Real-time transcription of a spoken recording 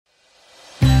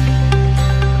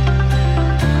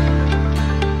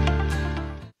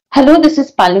Hello, this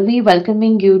is Pallavi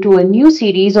welcoming you to a new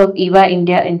series of EVA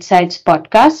India Insights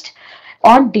podcast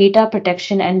on data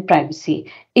protection and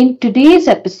privacy. In today's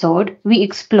episode, we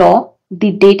explore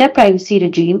the data privacy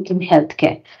regime in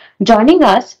healthcare. Joining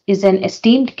us is an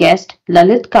esteemed guest,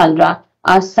 Lalit Kalra,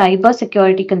 our cyber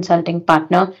security consulting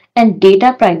partner and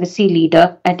data privacy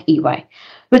leader at EY.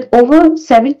 With over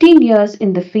 17 years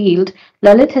in the field,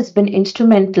 Lalit has been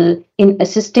instrumental in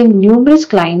assisting numerous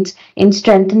clients in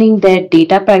strengthening their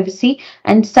data privacy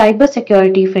and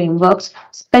cybersecurity frameworks,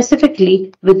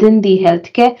 specifically within the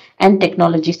healthcare and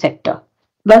technology sector.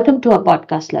 Welcome to our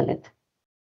podcast, Lalit.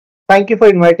 Thank you for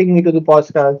inviting me to the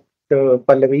podcast,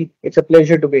 Pallavi. It's a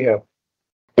pleasure to be here.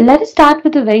 Let us start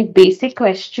with a very basic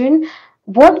question.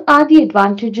 What are the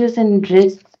advantages and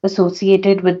risks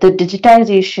associated with the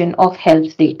digitization of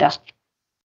health data?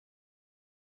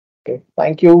 Okay.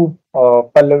 Thank you,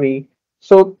 Pallavi.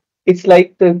 So it's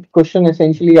like the question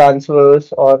essentially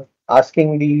answers or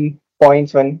asking the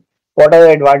points when what are the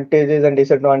advantages and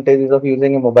disadvantages of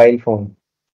using a mobile phone.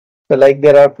 So like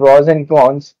there are pros and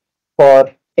cons for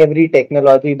every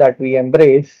technology that we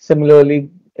embrace.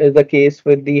 Similarly is the case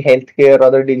with the healthcare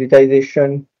or the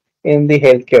digitization in the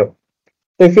healthcare.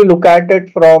 So if you look at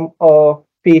it from a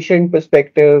patient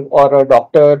perspective or a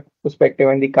doctor perspective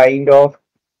and the kind of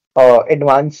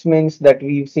advancements that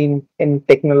we've seen in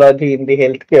technology in the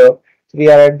healthcare, we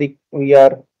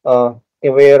are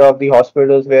aware of the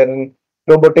hospitals wherein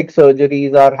robotic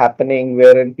surgeries are happening,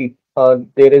 wherein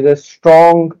there is a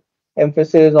strong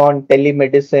emphasis on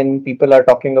telemedicine. People are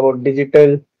talking about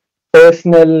digital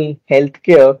personal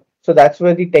healthcare. So that's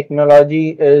where the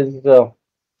technology is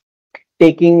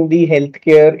taking the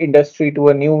healthcare industry to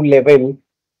a new level.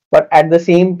 But at the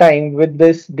same time, with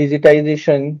this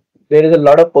digitization, there is a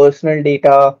lot of personal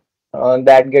data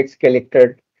that gets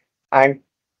collected. And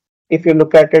if you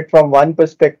look at it from one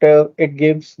perspective, it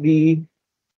gives the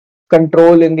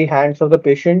control in the hands of the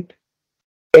patient.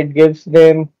 It gives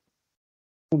them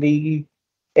the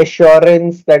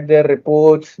assurance that their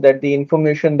reports, that the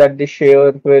information that they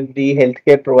share with the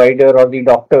healthcare provider or the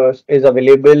doctors is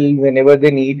available whenever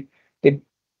they need. They,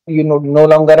 no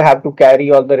longer have to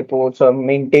carry all the reports or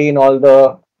maintain all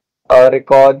the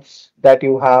records that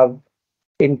you have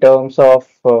in terms of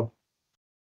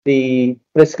the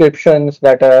prescriptions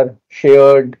that are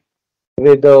shared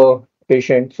with the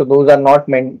patient. So those are not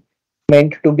meant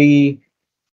to be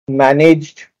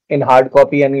managed in hard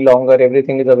copy any longer.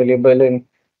 Everything is available in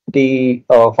the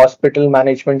hospital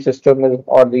management system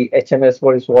or the HMS,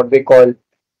 what is what they call.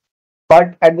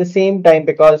 But at the same time,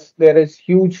 because there is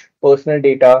huge personal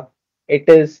data, it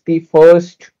is the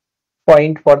first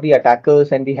point for the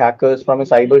attackers and the hackers from a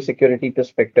cyber security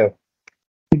perspective.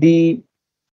 The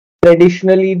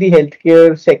Traditionally, the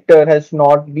healthcare sector has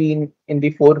not been in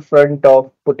the forefront of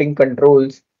putting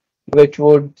controls which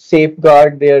would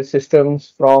safeguard their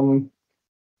systems from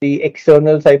the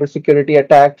external cybersecurity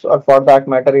attacks or, for that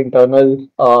matter,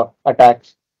 internal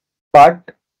attacks.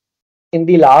 But in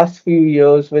the last few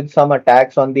years, with some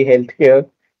attacks on the healthcare,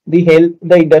 the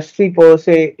industry per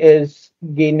se is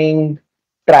gaining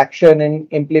traction in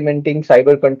implementing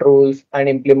cyber controls and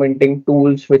implementing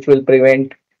tools which will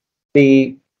prevent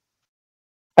the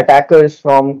attackers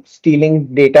from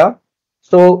stealing data.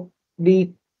 So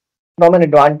the from an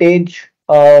advantage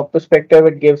perspective,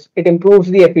 it improves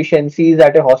the efficiencies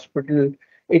at a hospital.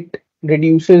 It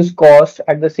reduces cost.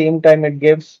 At the same time, it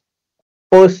gives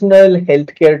personal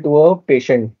healthcare to a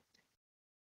patient.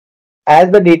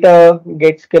 As the data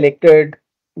gets collected,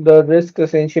 the risk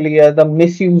essentially is the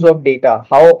misuse of data.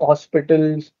 How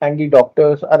hospitals and the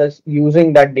doctors are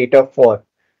using that data for.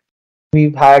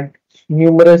 We've had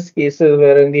numerous cases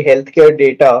wherein the healthcare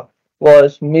data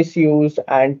was misused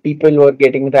and people were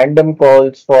getting random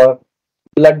calls for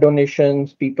blood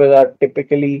donations. People are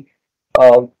typically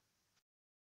uh,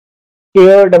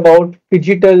 cared about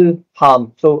digital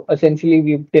harm. So essentially,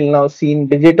 we've till now seen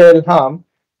digital harm,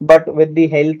 but with the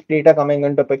health data coming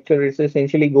into picture, it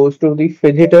essentially goes to the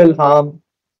physical harm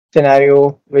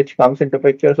scenario which comes into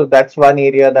picture. So that's one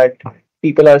area that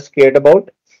people are scared about.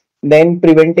 Then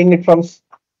preventing it from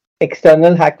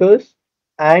external hackers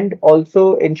and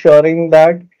also ensuring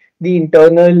that the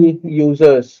internal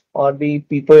users or the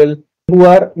people who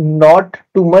are not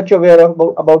too much aware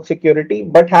about security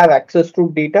but have access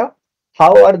to data,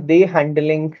 how are they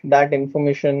handling that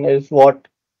information is what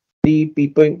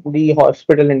the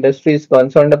hospital industry is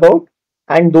concerned about.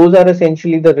 And those are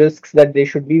essentially the risks that they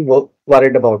should be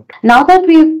worried about. Now that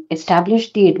we've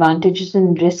established the advantages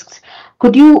and risks,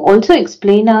 could you also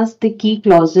explain us the key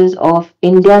clauses of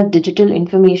India's Digital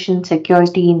Information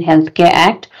Security in Healthcare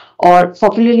Act, or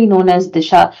popularly known as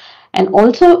DISHA? and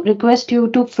also request you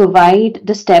to provide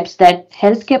the steps that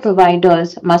healthcare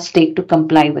providers must take to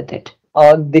comply with it.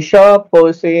 Disha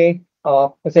per se,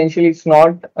 essentially, it's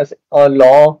not a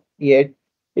law yet.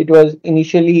 It was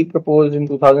initially proposed in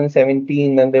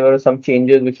 2017, and there were some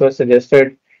changes which were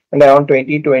suggested. And around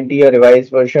 2020, a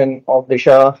revised version of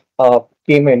Disha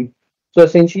came in. So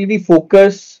essentially, the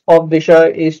focus of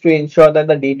Disha is to ensure that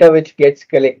the data which gets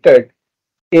collected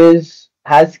is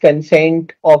has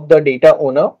consent of the data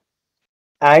owner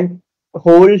and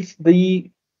holds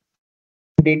the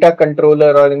data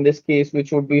controller, or in this case,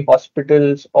 which would be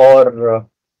hospitals or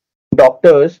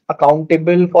doctors,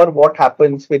 accountable for what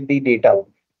happens with the data.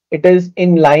 It is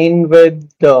in line with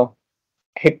the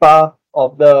HIPAA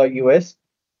of the US,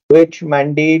 which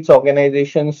mandates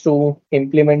organizations to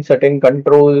implement certain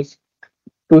controls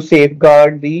to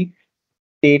safeguard the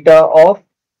data of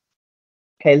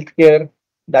healthcare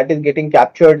that is getting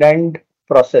captured and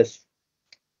processed.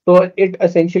 So it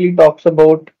essentially talks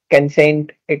about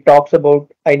consent. It talks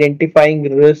about identifying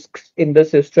risks in the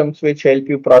systems which help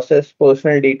you process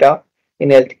personal data in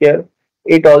healthcare.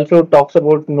 It also talks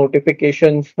about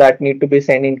notifications that need to be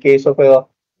sent in case of a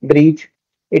breach.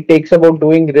 It takes about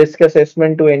doing risk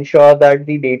assessment to ensure that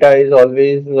the data is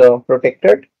always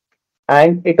protected.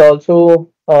 And it also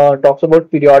talks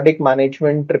about periodic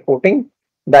management reporting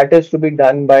that is to be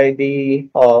done by the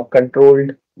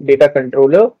controlled data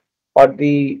controller or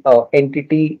the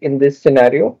entity in this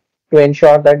scenario to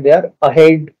ensure that they are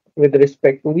ahead with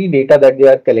respect to the data that they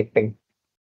are collecting.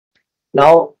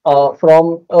 Now,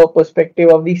 from a perspective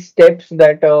of the steps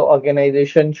that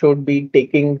organization should be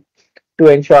taking to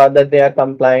ensure that they are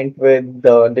compliant with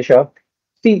the DISHA,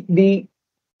 see, the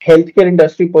healthcare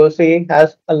industry per se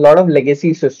has a lot of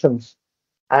legacy systems,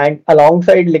 and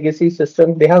alongside legacy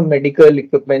systems they have medical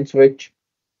equipments which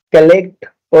collect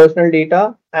personal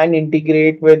data and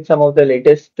integrate with some of the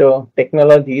latest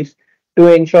technologies to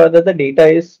ensure that the data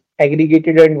is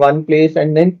aggregated in one place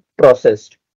and then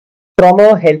processed. From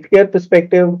a healthcare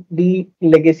perspective, the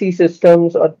legacy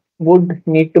systems would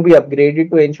need to be upgraded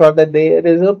to ensure that there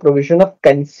is a provision of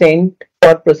consent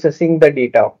for processing the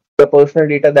data, the personal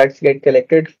data that's get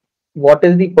collected. What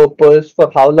is the purpose? For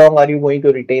how long are you going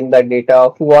to retain that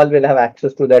data? Who all will have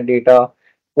access to that data?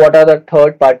 What are the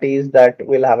third parties that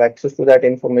will have access to that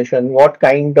information? What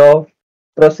kind of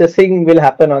processing will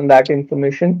happen on that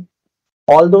information?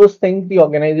 All those things the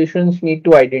organizations need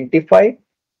to identify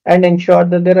and ensure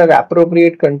that there are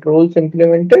appropriate controls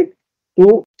implemented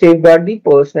to safeguard the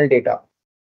personal data.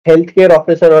 Healthcare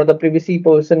officer or the privacy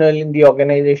personnel in the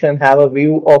organization have a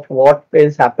view of what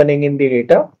is happening in the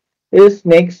data. Is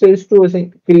next is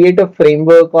to create a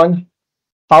framework on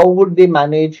how would they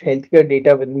manage healthcare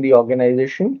data within the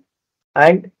organization,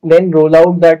 and then roll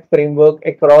out that framework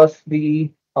across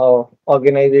the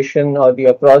organization or the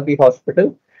across the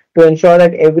hospital to ensure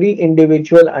that every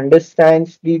individual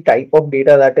understands the type of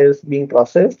data that is being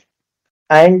processed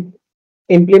and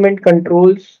implement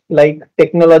controls like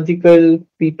technological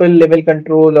people level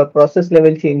control or process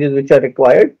level changes which are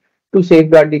required to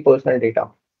safeguard the personal data.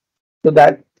 So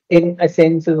that in a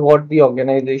sense is what the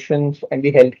organizations and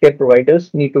the healthcare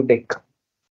providers need to take.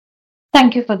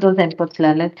 Thank you for those inputs,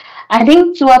 Lalit.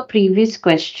 Adding to our previous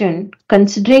question,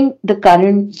 considering the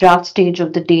current draft stage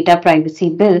of the data privacy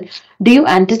bill, do you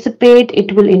anticipate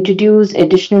it will introduce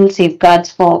additional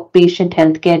safeguards for patient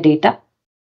healthcare data?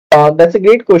 That's a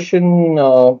great question,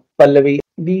 Pallavi.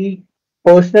 The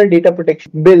personal data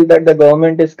protection bill that the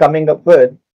government is coming up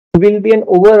with will be an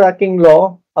overarching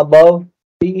law above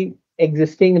the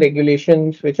existing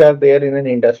regulations which are there in an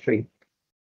industry.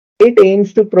 It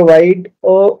aims to provide a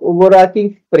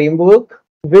overarching framework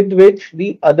with which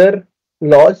the other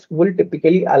laws will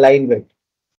typically align with.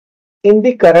 In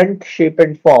the current shape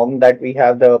and form that we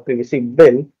have the privacy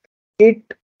bill, it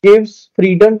gives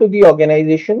freedom to the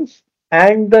organizations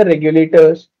and the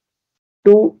regulators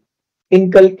to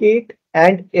inculcate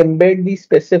and embed the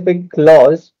specific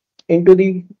laws into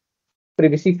the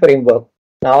privacy framework.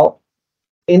 Now,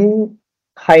 in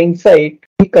hindsight,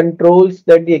 the controls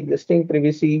that the existing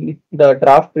privacy, the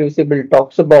draft privacy bill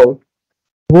talks about,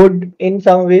 would in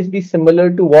some ways be similar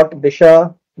to what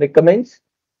Disha recommends,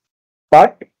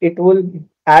 but it will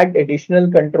add additional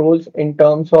controls in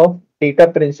terms of data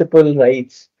principal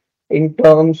rights, in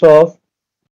terms of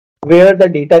where the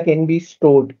data can be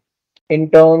stored, in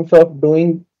terms of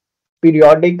doing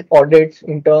periodic audits,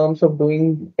 in terms of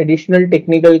doing additional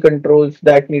technical controls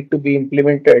that need to be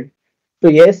implemented. So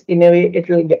yes, in a way, it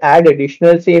will add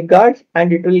additional safeguards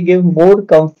and it will give more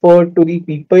comfort to the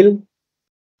people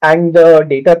and the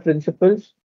data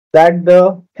principals that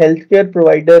the healthcare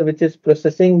provider which is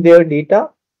processing their data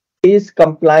is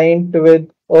compliant with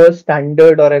a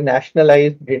standard or a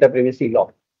nationalized data privacy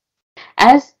law.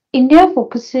 As India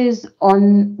focuses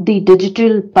on the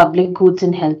digital public goods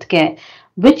in healthcare,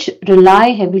 which rely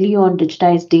heavily on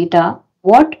digitized data,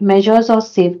 what measures or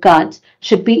safeguards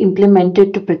should be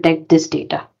implemented to protect this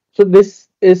data? So this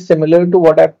is similar to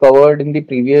what I've covered in the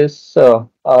previous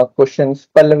questions,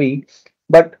 Pallavi.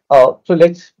 But so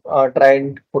let's try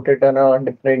and put it on a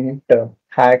different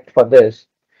hat for this.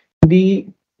 The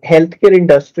healthcare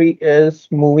industry is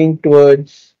moving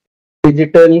towards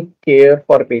digital care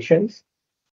for patients.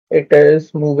 It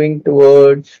is moving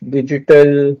towards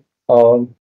digital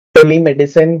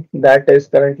telemedicine that is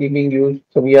currently being used.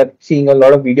 So we are seeing a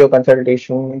lot of video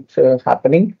consultations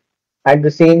happening. At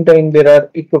the same time, there are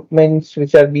equipments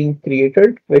which are being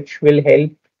created which will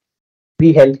help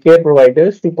the healthcare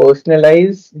providers to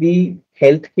personalize the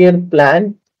healthcare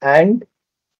plan and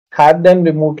have them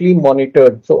remotely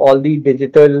monitored. So all the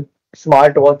digital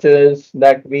smartwatches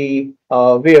that we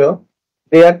wear,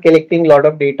 they are collecting a lot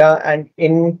of data. And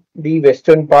in the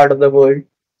western part of the world,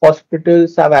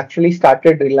 hospitals have actually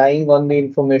started relying on the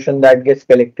information that gets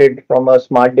collected from a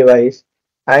smart device,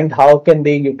 and how can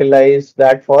they utilize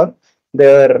that for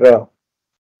their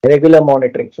regular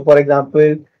monitoring. So, for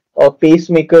example, a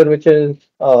pacemaker which is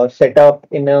set up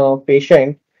in a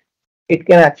patient, it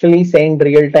can actually send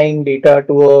real-time data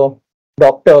to a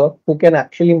doctor who can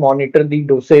actually monitor the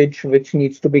dosage which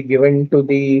needs to be given to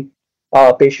the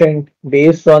patient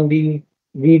based on the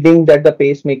reading that the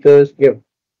pacemakers give.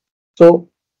 So,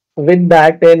 with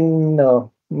that in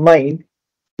mind,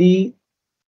 the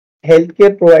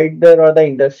healthcare provider or the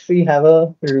industry have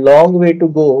a long way to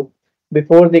go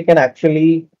before they can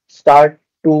actually start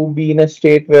to be in a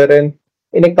state wherein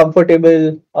in a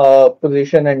comfortable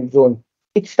position and zone.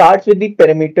 It starts with the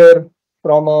perimeter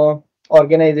from a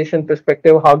organization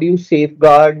perspective. How do you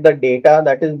safeguard the data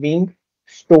that is being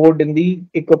stored in the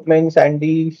equipments and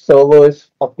the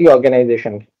servers of the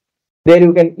organization? There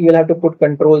you'll have to put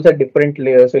controls at different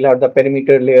layers. You'll have the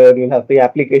perimeter layer, you'll have the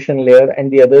application layer, and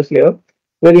the others layer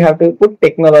where you have to put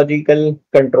technological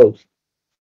controls.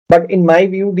 But in my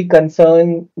view, the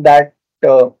concern that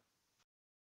the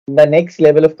next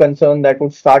level of concern that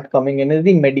would start coming in is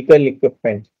the medical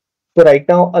equipment. So right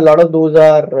now, a lot of those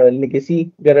are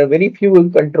legacy. There are very few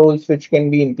controls which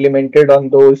can be implemented on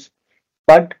those,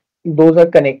 but those are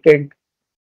connected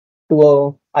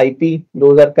to a IP.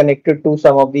 Those are connected to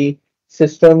some of the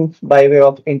systems by way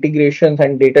of integrations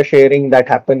and data sharing that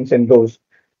happens in those.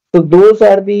 So those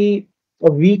are the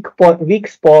weak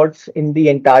spots in the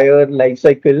entire life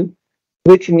cycle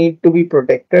which need to be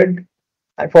protected,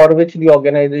 and for which the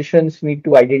organizations need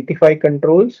to identify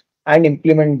controls and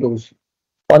implement those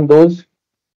on those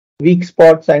weak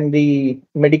spots and the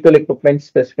medical equipment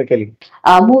specifically.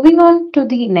 Moving on to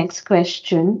the next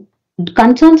question,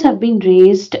 concerns have been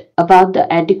raised about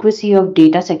the adequacy of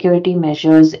data security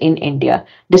measures in India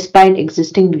despite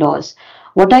existing laws.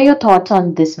 What are your thoughts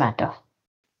on this matter?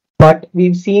 But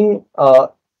we've seen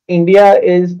India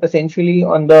is essentially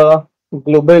on the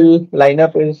global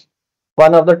lineup is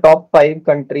one of the top five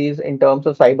countries in terms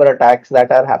of cyber attacks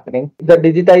that are happening. The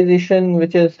digitization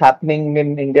which is happening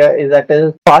in India is at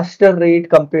a faster rate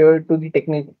compared to the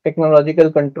technological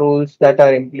controls that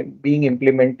are being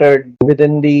implemented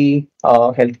within the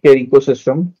healthcare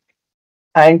ecosystem.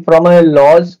 And from a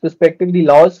laws perspective, the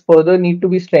laws further need to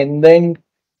be strengthened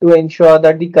to ensure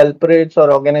that the culprits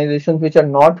or organizations which are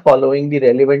not following the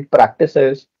relevant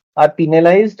practices are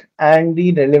penalized and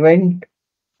the relevant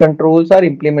controls are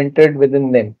implemented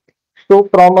within them. So,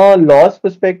 from a laws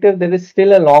perspective, there is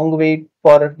still a long way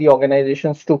for the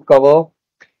organizations to cover.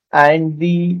 And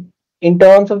the in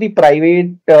terms of the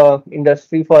private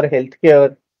industry for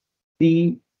healthcare,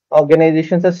 the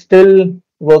organizations are still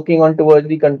working on towards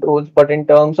the controls, but in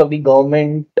terms of the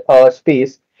government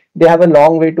space, they have a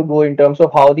long way to go in terms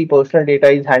of how the personal data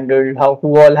is handled, how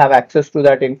who all have access to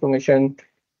that information,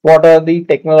 what are the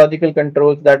technological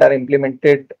controls that are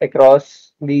implemented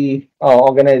across the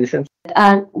organizations.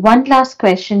 And one last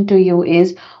question to you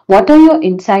is, what are your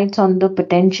insights on the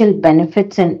potential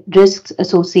benefits and risks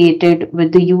associated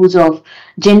with the use of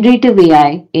generative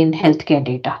AI in healthcare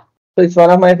data? So it's one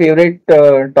of my favorite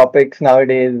topics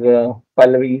nowadays,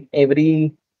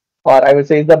 Pallavi. Or I would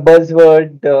say, the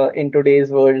buzzword in today's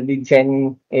world, the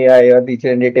Gen AI or the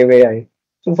generative AI.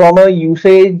 So from a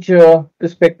usage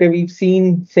perspective, we've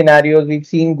seen scenarios, we've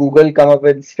seen Google come up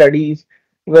with studies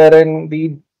wherein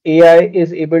the AI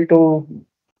is able to,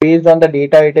 based on the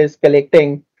data it is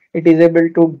collecting, it is able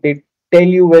to tell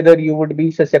you whether you would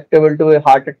be susceptible to a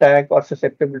heart attack or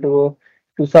susceptible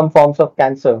to some forms of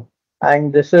cancer.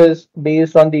 And this is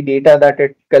based on the data that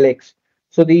it collects.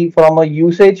 So the from a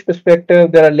usage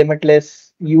perspective, there are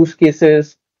limitless use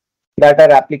cases that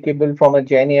are applicable from a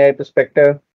Gen AI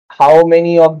perspective. How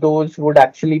many of those would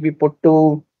actually be put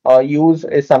to use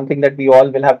is something that we all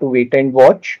will have to wait and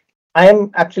watch. I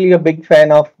am actually a big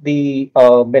fan of the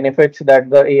benefits that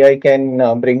the AI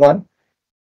can bring on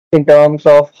in terms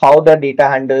of how the data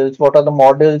handles, what are the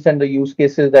models and the use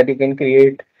cases that you can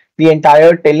create. The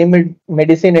entire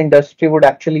telemedicine industry would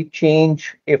actually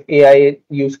change if AI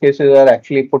use cases are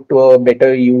actually put to a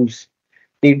better use.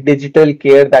 The digital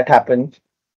care that happens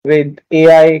with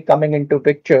AI coming into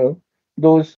picture,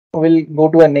 those will go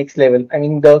to a next level. I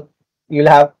mean, the you'll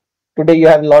have today you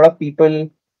have a lot of people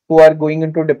who are going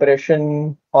into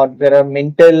depression, or there are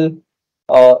mental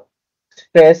uh,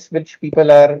 stress which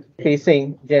people are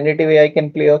facing. Generative AI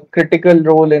can play a critical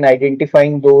role in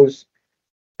identifying those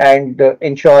and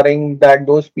ensuring that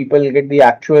those people get the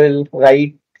actual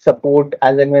right support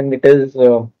as and when it is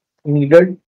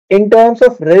needed. In terms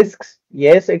of risks,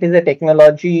 yes, it is a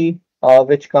technology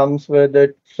which comes with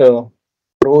its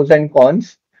pros and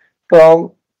cons.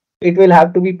 From it will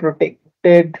have to be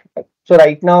protected. So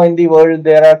right now in the world,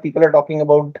 there are people are talking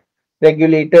about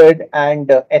regulated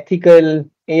and ethical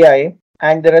AI,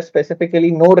 and there are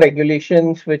specifically no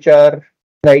regulations which are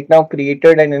right now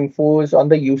created and enforced on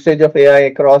the usage of AI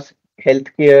across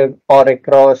healthcare or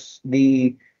across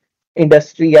the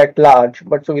industry at large.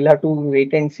 But so we'll have to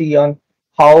wait and see on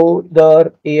how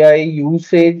the AI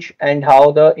usage and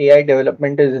how the AI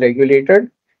development is regulated.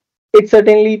 It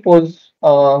certainly poses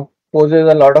a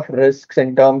lot of risks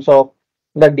in terms of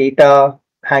the data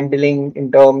handling,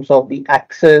 in terms of the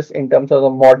access, in terms of the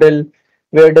model.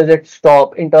 Where does it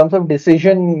stop in terms of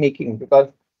decision making? Because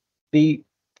the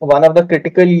one of the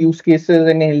critical use cases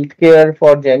in healthcare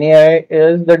for Gen AI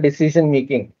is the decision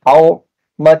making. How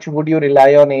much would you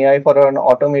rely on AI for an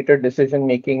automated decision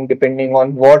making, depending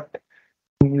on what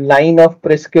line of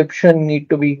prescription need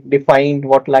to be defined,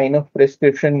 what line of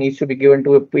prescription needs to be given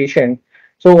to a patient.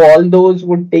 So all those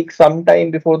would take some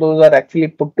time before those are actually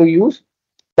put to use.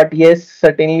 But yes,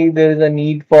 certainly there is a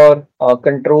need for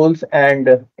controls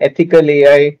and ethical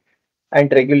AI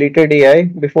and regulated AI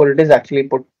before it is actually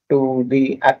put to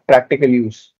the practical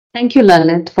use. Thank you,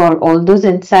 Lalit, for all those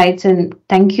insights, and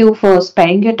thank you for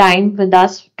spending your time with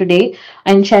us today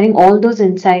and sharing all those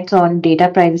insights on data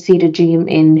privacy regime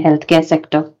in healthcare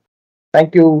sector.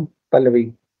 Thank you,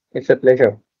 Pallavi. It's a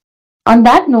pleasure. On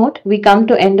that note, we come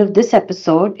to end of this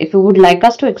episode. If you would like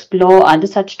us to explore other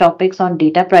such topics on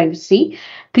data privacy,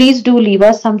 please do leave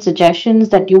us some suggestions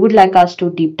that you would like us to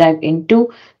deep dive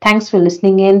into. Thanks for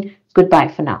listening in. Goodbye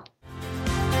for now.